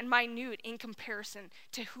 and minute in comparison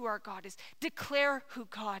to who our God is. Declare who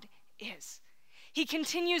God is. He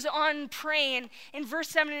continues on praying in verse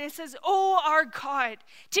 7, and it says, "Oh, our God,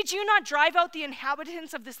 did you not drive out the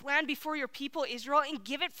inhabitants of this land before your people Israel and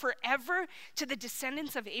give it forever to the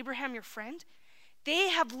descendants of Abraham your friend? They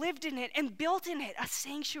have lived in it and built in it a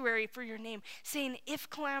sanctuary for your name, saying, if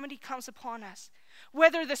calamity comes upon us,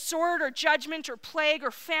 whether the sword or judgment or plague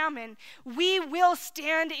or famine, we will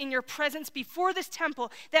stand in your presence before this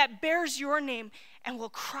temple that bears your name and will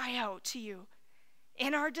cry out to you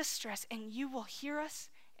in our distress, and you will hear us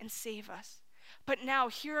and save us. But now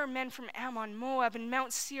here are men from Ammon, Moab, and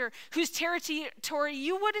Mount Seir, whose territory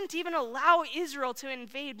you wouldn't even allow Israel to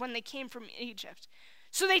invade when they came from Egypt.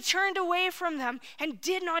 So they turned away from them and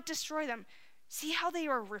did not destroy them. See how they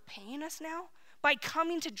are repaying us now by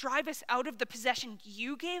coming to drive us out of the possession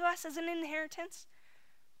you gave us as an inheritance?"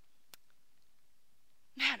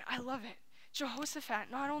 Man, I love it.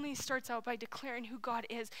 Jehoshaphat not only starts out by declaring who God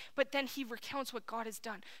is, but then he recounts what God has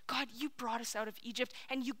done. God, you brought us out of Egypt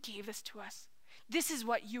and you gave this to us. This is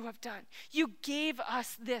what you have done. You gave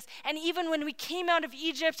us this. And even when we came out of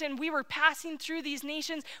Egypt and we were passing through these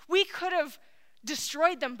nations, we could have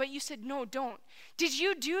destroyed them, but you said, no, don't. Did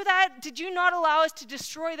you do that? Did you not allow us to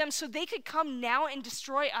destroy them so they could come now and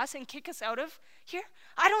destroy us and kick us out of here?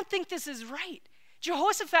 I don't think this is right.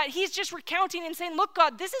 Jehoshaphat, he's just recounting and saying, look,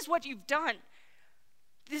 God, this is what you've done.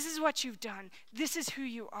 This is what you've done. This is who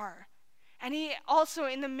you are. And he also,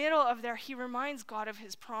 in the middle of there, he reminds God of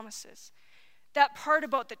his promises. That part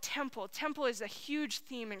about the temple is a huge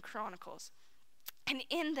theme in Chronicles. And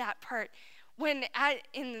in that part,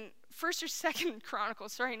 in 1st or 2nd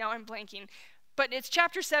Chronicles, sorry, now I'm blanking, but it's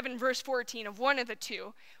chapter 7, verse 14 of one of the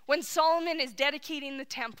two, when Solomon is dedicating the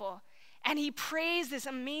temple, and he prays this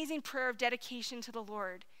amazing prayer of dedication to the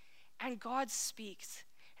Lord, and God speaks,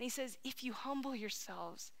 and he says, if you humble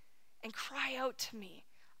yourselves and cry out to me,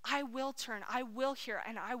 I will turn, I will hear,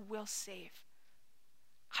 and I will save.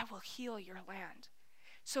 I will heal your land.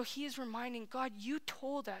 So he is reminding God, you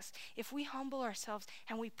told us if we humble ourselves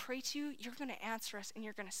and we pray to you, you're going to answer us and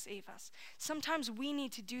you're going to save us. Sometimes we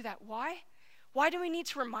need to do that. Why? Why do we need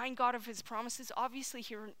to remind God of his promises? Obviously,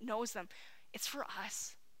 he knows them. It's for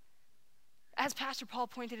us. As Pastor Paul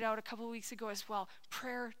pointed out a couple of weeks ago as well,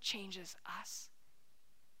 prayer changes us.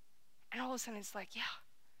 And all of a sudden it's like, yeah,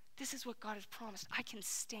 this is what God has promised. I can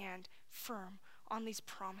stand firm on these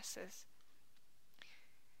promises.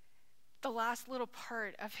 The last little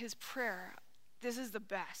part of his prayer, this is the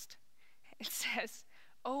best. It says,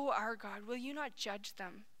 "Oh, our God, will you not judge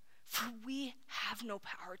them? For we have no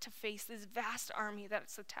power to face this vast army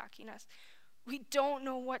that's attacking us. We don't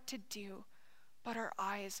know what to do, but our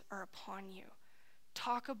eyes are upon you."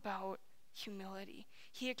 Talk about humility.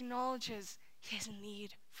 He acknowledges his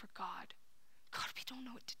need for God. God, we don't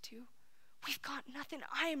know what to do. We've got nothing.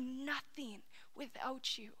 I am nothing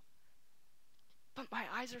without you. But my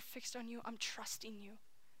eyes are fixed on you. I'm trusting you.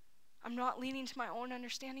 I'm not leaning to my own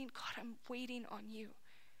understanding. God, I'm waiting on you.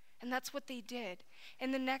 And that's what they did.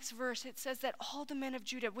 In the next verse, it says that all the men of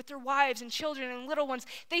Judah, with their wives and children and little ones,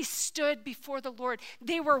 they stood before the Lord.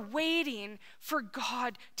 They were waiting for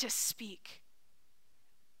God to speak.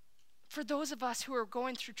 For those of us who are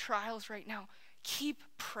going through trials right now, keep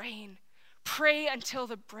praying. Pray until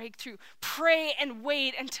the breakthrough. Pray and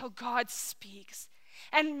wait until God speaks.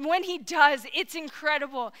 And when he does, it's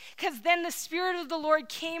incredible, because then the Spirit of the Lord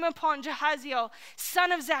came upon Jehaziel,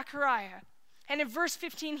 son of Zechariah. And in verse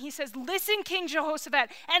 15, he says, "Listen, King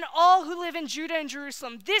Jehoshaphat, and all who live in Judah and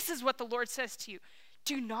Jerusalem, this is what the Lord says to you.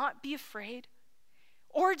 Do not be afraid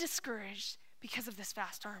or discouraged because of this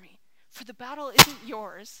vast army, for the battle isn't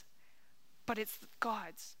yours, but it's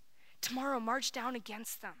God's. Tomorrow march down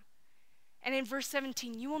against them." And in verse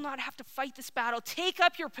 17, "You will not have to fight this battle. Take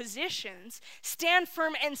up your positions, stand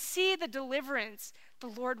firm, and see the deliverance the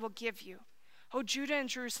Lord will give you. O Judah and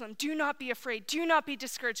Jerusalem, do not be afraid. Do not be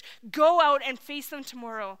discouraged. Go out and face them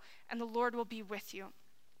tomorrow, and the Lord will be with you."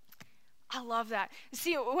 I love that.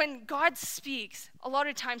 See, when God speaks, a lot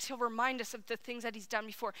of times he'll remind us of the things that he's done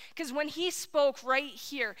before. Because when he spoke right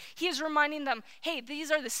here, he is reminding them, hey, these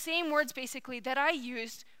are the same words basically that I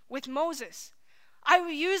used with Moses. I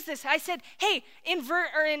use this. I said, hey,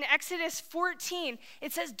 in Exodus 14,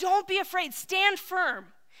 it says, "Don't be afraid, stand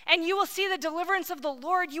firm, and you will see the deliverance of the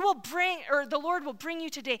Lord. The Lord will bring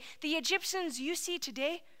you today. The Egyptians you see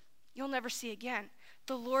today, you'll never see again.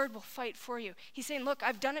 The Lord will fight for you." He's saying, look,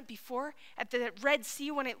 I've done it before at the Red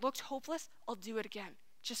Sea when it looked hopeless. I'll do it again.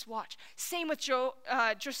 Just watch. Same with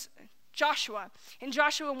Joshua. In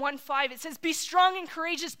Joshua 1:5, it says, "Be strong and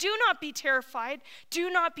courageous. Do not be terrified. Do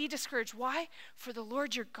not be discouraged." Why? "For the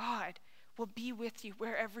Lord your God will be with you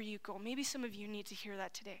wherever you go. Maybe some of you need to hear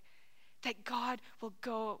that today. That God will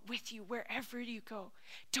go with you wherever you go.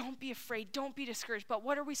 Don't be afraid. Don't be discouraged. But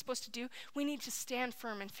what are we supposed to do? We need to stand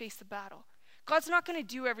firm and face the battle. God's not going to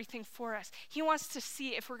do everything for us. He wants to see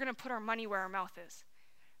if we're going to put our money where our mouth is.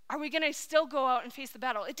 Are we going to still go out and face the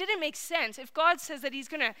battle? It didn't make sense. If God says that he's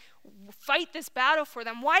going to fight this battle for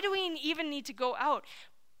them, why do we even need to go out?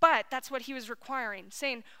 But that's what he was requiring,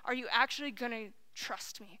 saying, are you actually going to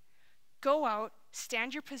trust me? Go out,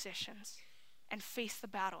 stand your positions, and face the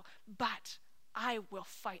battle. But I will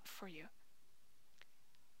fight for you.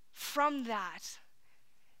 From that,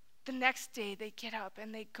 the next day they get up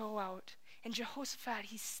and they go out. And Jehoshaphat,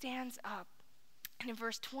 he stands up. And in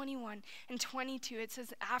verse 21 and 22, it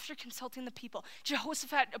says, after consulting the people,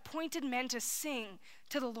 Jehoshaphat appointed men to sing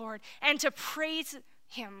to the Lord and to praise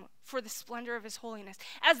him for the splendor of his holiness,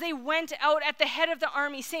 as they went out at the head of the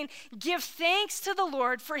army, saying, give thanks to the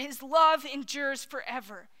Lord, for his love endures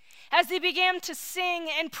forever. As they began to sing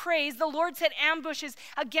and praise, the Lord set ambushes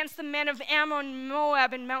against the men of Ammon,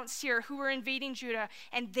 Moab, and Mount Seir, who were invading Judah,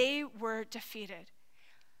 and they were defeated.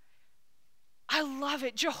 I love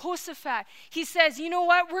it. Jehoshaphat, he says, you know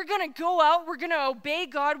what? We're going to go out. We're going to obey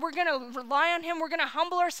God. We're going to rely on him. We're going to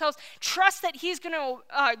humble ourselves. Trust that he's going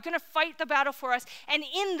to fight the battle for us. And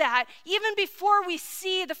in that, even before we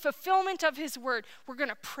see the fulfillment of his word, we're going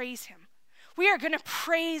to praise him. We are going to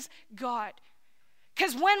praise God.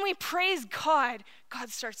 Because when we praise God, God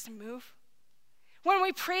starts to move. When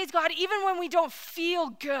we praise God, even when we don't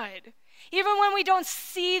feel good, even when we don't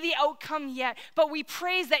see the outcome yet, but we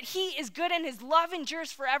praise that he is good and his love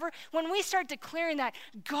endures forever, when we start declaring that,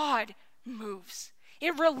 God moves.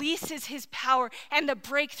 It releases his power and the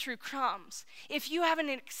breakthrough comes. If you haven't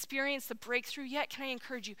experienced the breakthrough yet, can I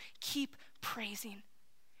encourage you, keep praising.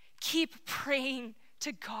 Keep praying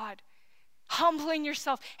to God, humbling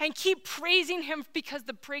yourself, and keep praising him because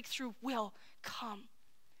the breakthrough will come.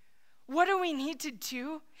 What do we need to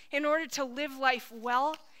do in order to live life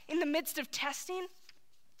well? In the midst of testing,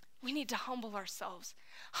 we need to humble ourselves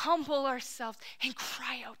and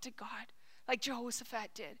cry out to God like Jehoshaphat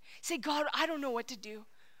did. Say, God, I don't know what to do,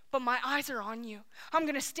 but my eyes are on you. I'm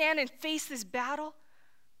going to stand and face this battle,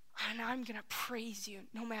 and I'm going to praise you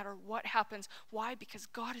no matter what happens. Why? Because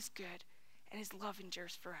God is good and his love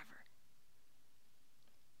endures forever.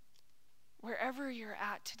 Wherever you're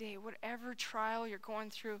at today, whatever trial you're going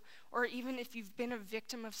through, or even if you've been a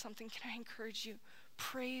victim of something, can I encourage you?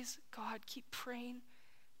 Praise God. Keep praying,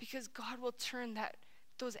 because God will turn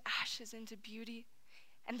those ashes into beauty,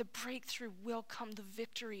 and the breakthrough will come. The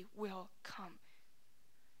victory will come.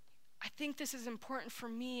 I think this is important for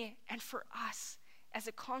me and for us as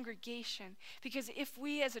a congregation, because if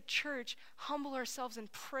we as a church humble ourselves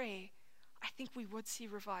and pray, I think we would see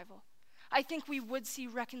revival. I think we would see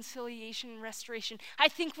reconciliation and restoration. I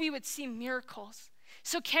think we would see miracles.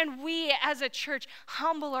 So can we as a church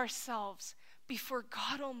humble ourselves before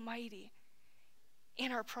God Almighty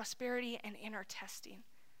in our prosperity and in our testing?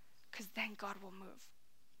 Because then God will move.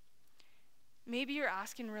 Maybe you're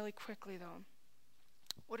asking really quickly though,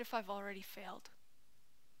 what if I've already failed?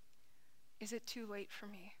 Is it too late for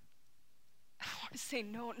me? I want to say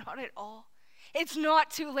no, not at all. It's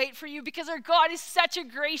not too late for you, because our God is such a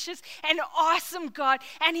gracious and awesome God,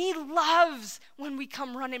 and he loves when we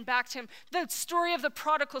come running back to him. The story of the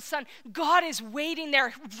prodigal son, God is waiting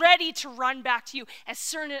there, ready to run back to you as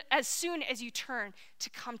soon as you turn to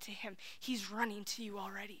come to him. He's running to you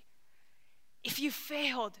already. If you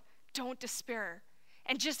failed, don't despair.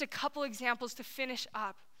 And just a couple examples to finish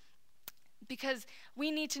up, because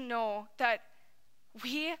we need to know that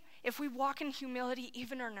if we walk in humility,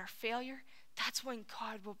 even in our failure, that's when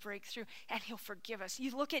God will break through and he'll forgive us.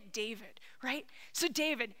 You look at David, right? So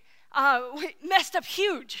David messed up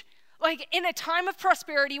huge. Like in a time of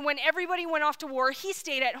prosperity, when everybody went off to war, he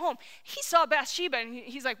stayed at home. He saw Bathsheba and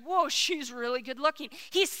he's like, whoa, she's really good looking.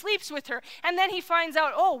 He sleeps with her. And then he finds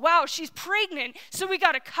out, oh, wow, she's pregnant. So we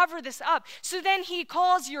got to cover this up. So then he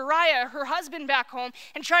calls Uriah, her husband, back home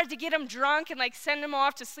and tries to get him drunk and like send him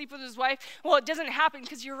off to sleep with his wife. Well, it doesn't happen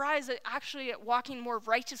because Uriah is actually walking more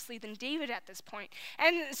righteously than David at this point.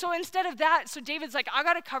 And so instead of that, so David's like, I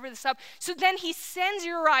got to cover this up. So then he sends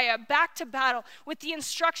Uriah back to battle with the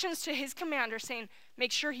instructions to his commander saying,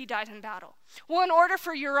 make sure he dies in battle. Well, in order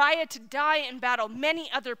for Uriah to die in battle, many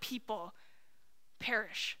other people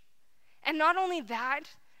perish. And not only that,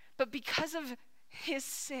 but because of his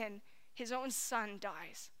sin, his own son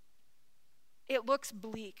dies. It looks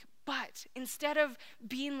bleak, but instead of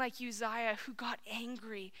being like Uzziah, who got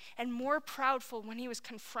angry and more proudful when he was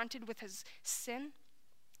confronted with his sin,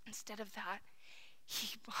 instead of that,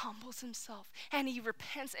 he humbles himself and he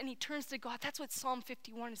repents and he turns to God. That's what Psalm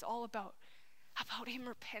 51 is all about him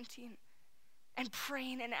repenting and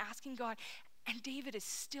praying and asking God. And David is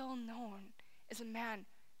still known as a man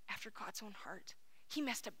after God's own heart. He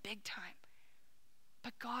messed up big time.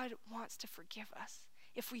 But God wants to forgive us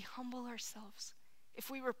if we humble ourselves, if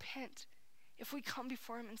we repent, if we come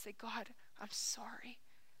before him and say, God, I'm sorry.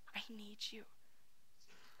 I need you.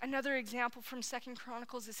 Another example from 2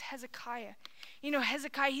 Chronicles is Hezekiah. You know,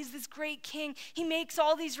 Hezekiah, he's this great king. He makes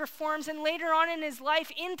all these reforms, and later on in his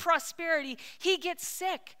life, in prosperity, he gets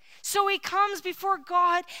sick. So he comes before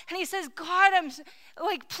God, and he says, God, I'm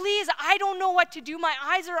like, please, I don't know what to do. My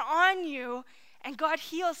eyes are on you. And God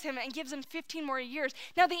heals him and gives him 15 more years.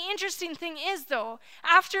 Now, the interesting thing is, though,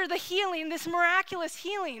 after the healing, this miraculous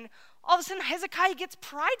healing, all of a sudden Hezekiah gets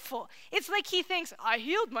prideful. It's like he thinks, I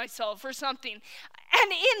healed myself or something.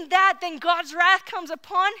 And in that, then God's wrath comes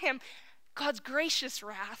upon him. God's gracious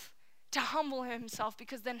wrath to humble himself,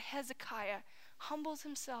 because then Hezekiah humbles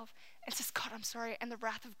himself and says, God, I'm sorry. And the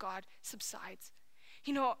wrath of God subsides.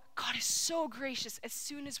 You know, God is so gracious. As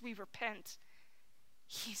soon as we repent,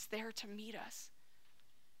 he's there to meet us.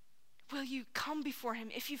 Will you come before him?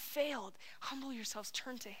 If you failed, humble yourselves,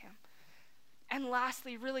 turn to him. And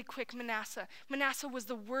lastly, really quick, Manasseh. Manasseh was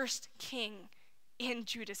the worst king in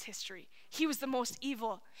Judah's history. He was the most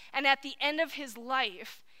evil. And at the end of his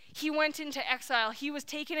life, he went into exile. He was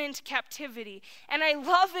taken into captivity. And I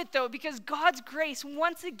love it, though, because God's grace,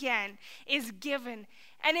 once again, is given.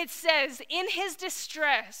 And it says, in his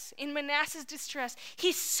distress, in Manasseh's distress,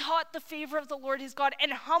 he sought the favor of the Lord his God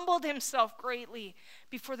and humbled himself greatly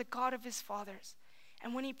before the God of his fathers.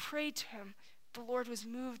 And when he prayed to him, the Lord was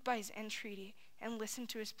moved by his entreaty and listened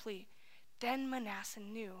to his plea. Then Manasseh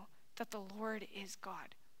knew that the Lord is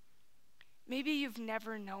God. Maybe you've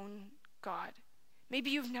never known God. Maybe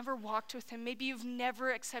you've never walked with him. Maybe you've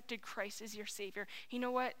never accepted Christ as your Savior. You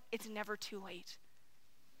know what? It's never too late.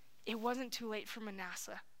 It wasn't too late for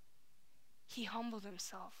Manasseh. He humbled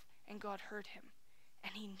himself, and God heard him,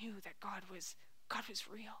 and he knew that God was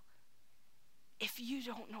real. If you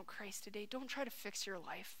don't know Christ today, don't try to fix your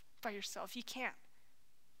life by yourself. You can't.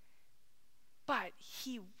 But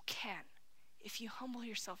he can. If you humble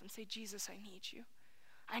yourself and say, Jesus, I need you.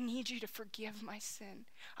 I need you to forgive my sin.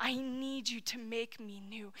 I need you to make me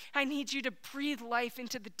new. I need you to breathe life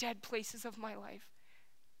into the dead places of my life.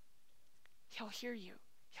 He'll hear you.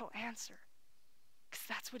 He'll answer. Because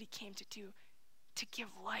that's what he came to do, to give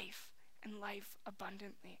life and life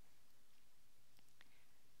abundantly.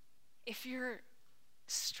 If you're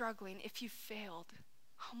struggling, if you failed,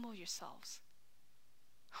 humble yourselves.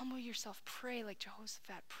 Humble yourself. Pray like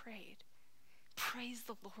Jehoshaphat prayed. Praise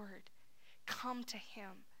the Lord. Come to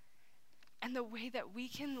him. And the way that we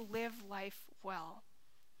can live life well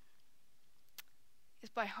is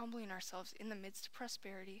by humbling ourselves in the midst of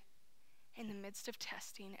prosperity, in the midst of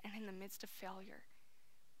testing, and in the midst of failure,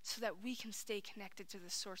 so that we can stay connected to the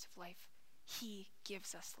source of life. He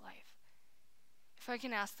gives us life. If I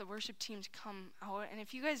can ask the worship team to come out, and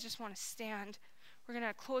if you guys just want to stand, we're going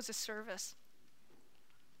to close the service.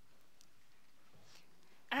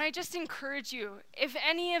 And I just encourage you, if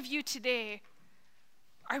any of you today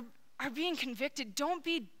are being convicted, don't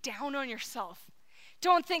be down on yourself.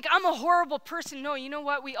 Don't think, I'm a horrible person. No, you know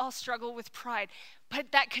what? We all struggle with pride.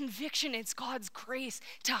 But that conviction is God's grace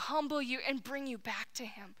to humble you and bring you back to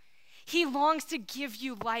him. He longs to give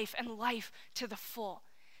you life and life to the full.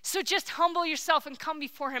 So just humble yourself and come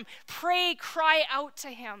before him. Pray, cry out to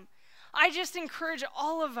him. I just encourage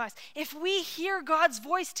all of us, if we hear God's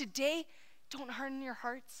voice today, don't harden your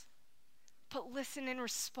hearts, but listen and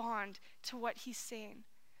respond to what he's saying.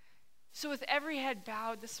 So with every head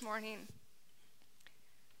bowed this morning,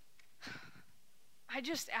 I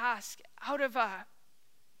just ask, out of an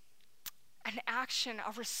action,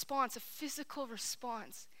 a response, a physical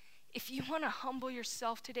response, if you want to humble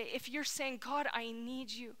yourself today, if you're saying, God, I need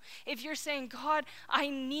you. If you're saying, God, I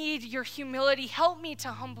need your humility. Help me to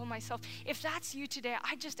humble myself. If that's you today,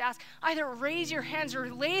 I just ask, either raise your hands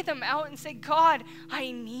or lay them out and say, God,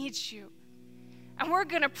 I need you. And we're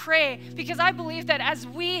going to pray, because I believe that as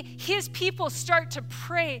we, his people, start to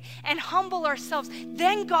pray and humble ourselves,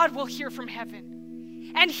 then God will hear from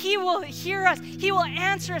heaven. And he will hear us, he will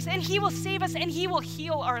answer us, and he will save us, and he will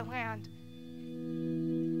heal our land.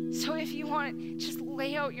 So if you want, just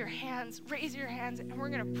lay out your hands, raise your hands, and we're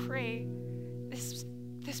going to pray this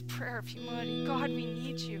prayer of humility. God, we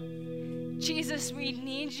need you. Jesus, we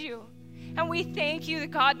need you. And we thank you,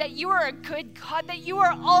 God, that you are a good God, that you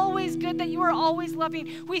are always good, that you are always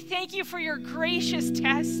loving. We thank you for your gracious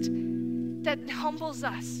test that humbles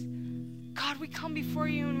us. God, we come before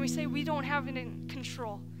you and we say we don't have it in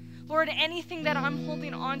control. Lord, anything that I'm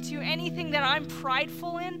holding on to, anything that I'm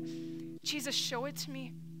prideful in, Jesus, show it to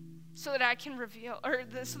me so that I can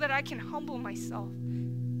so that I can humble myself,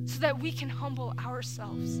 so that we can humble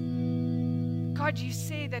ourselves. God, you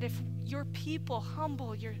say that if your people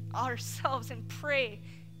humble ourselves and pray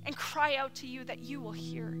and cry out to you, that you will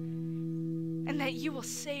hear and that you will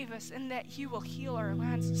save us and that you will heal our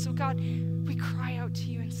lands. So God, we cry out to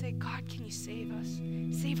you and say, God, can you save us?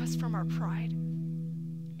 Save us from our pride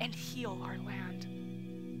and heal our land.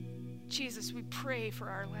 Jesus, we pray for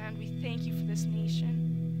our land. We thank you for this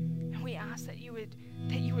nation. And we ask that you would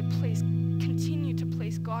continue to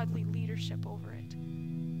place godly leadership over it.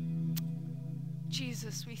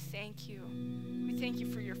 Jesus, we thank you. We thank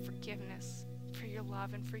you for your forgiveness, for your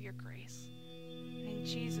love, and for your grace. And in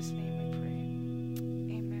Jesus' name we pray.